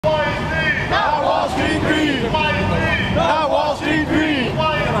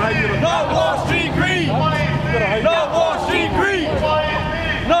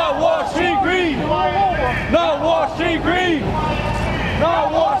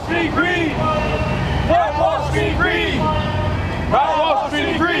Street green! Let Wall Street green! Let Wall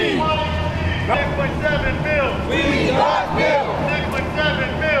Street green! 6.7 bills! We got bills!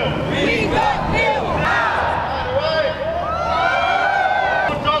 6.7 bills! We got bills!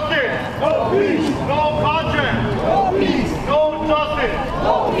 No justice! No peace! No contract! No peace! No justice!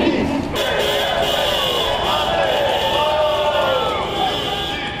 No peace!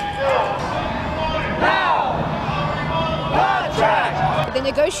 The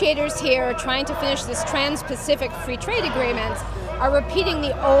negotiators here are trying to finish this Trans-Pacific Free Trade Agreement are repeating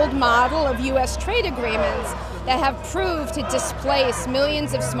the old model of U.S. trade agreements that have proved to displace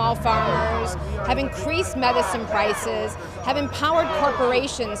millions of small farmers, have increased medicine prices, have empowered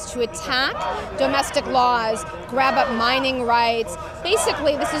corporations to attack domestic laws, grab up mining rights.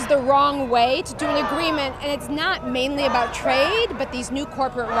 Basically, this is the wrong way to do an agreement, and it's not mainly about trade, but these new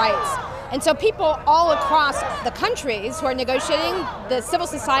corporate rights. And so people all across the countries who are negotiating, the civil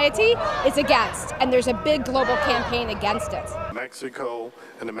society is against, and there's a big global campaign against it. Mexico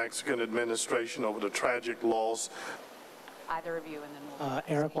and the Mexican administration over the tragic loss. Either of you and then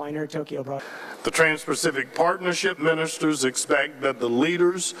Eric Weiner, Tokyo Broad. The Trans-Pacific Partnership ministers expect that the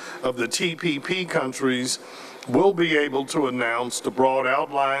leaders of the TPP countries will be able to announce the broad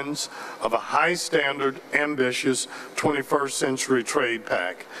outlines of a high-standard, ambitious 21st century trade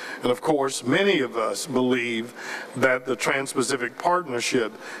pact. And of course, many of us believe that the Trans-Pacific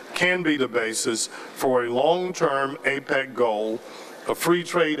Partnership can be the basis for a long-term APEC goal, a free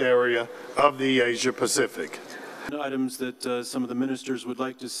trade area of the Asia-Pacific. Items that some of the ministers would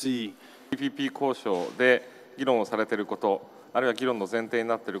like to see. TPP 交渉で議論をされていること、あるいは議論の前提に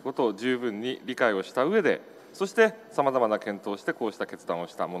なっていることを十分に理解をした上で、そしてさまざまな検討をしてこうした決断を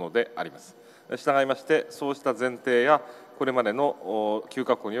したものであります。したがいまして、そうした前提やこれまでの9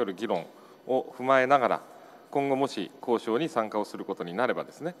カ国による議論を踏まえながら、今後もし交渉に参加をすることになれば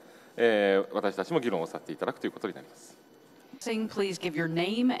ですね、私たちも議論をさせていただくということになります。please give your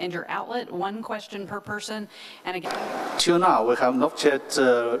name and your outlet. One question per person. And again, till now, we have not yet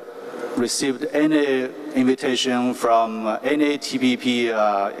received any invitation from any TPP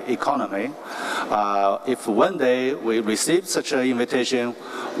economy. If one day we receive such an invitation,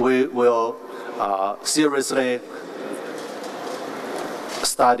 we will seriously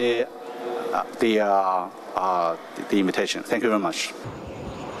study the invitation. Thank you very much.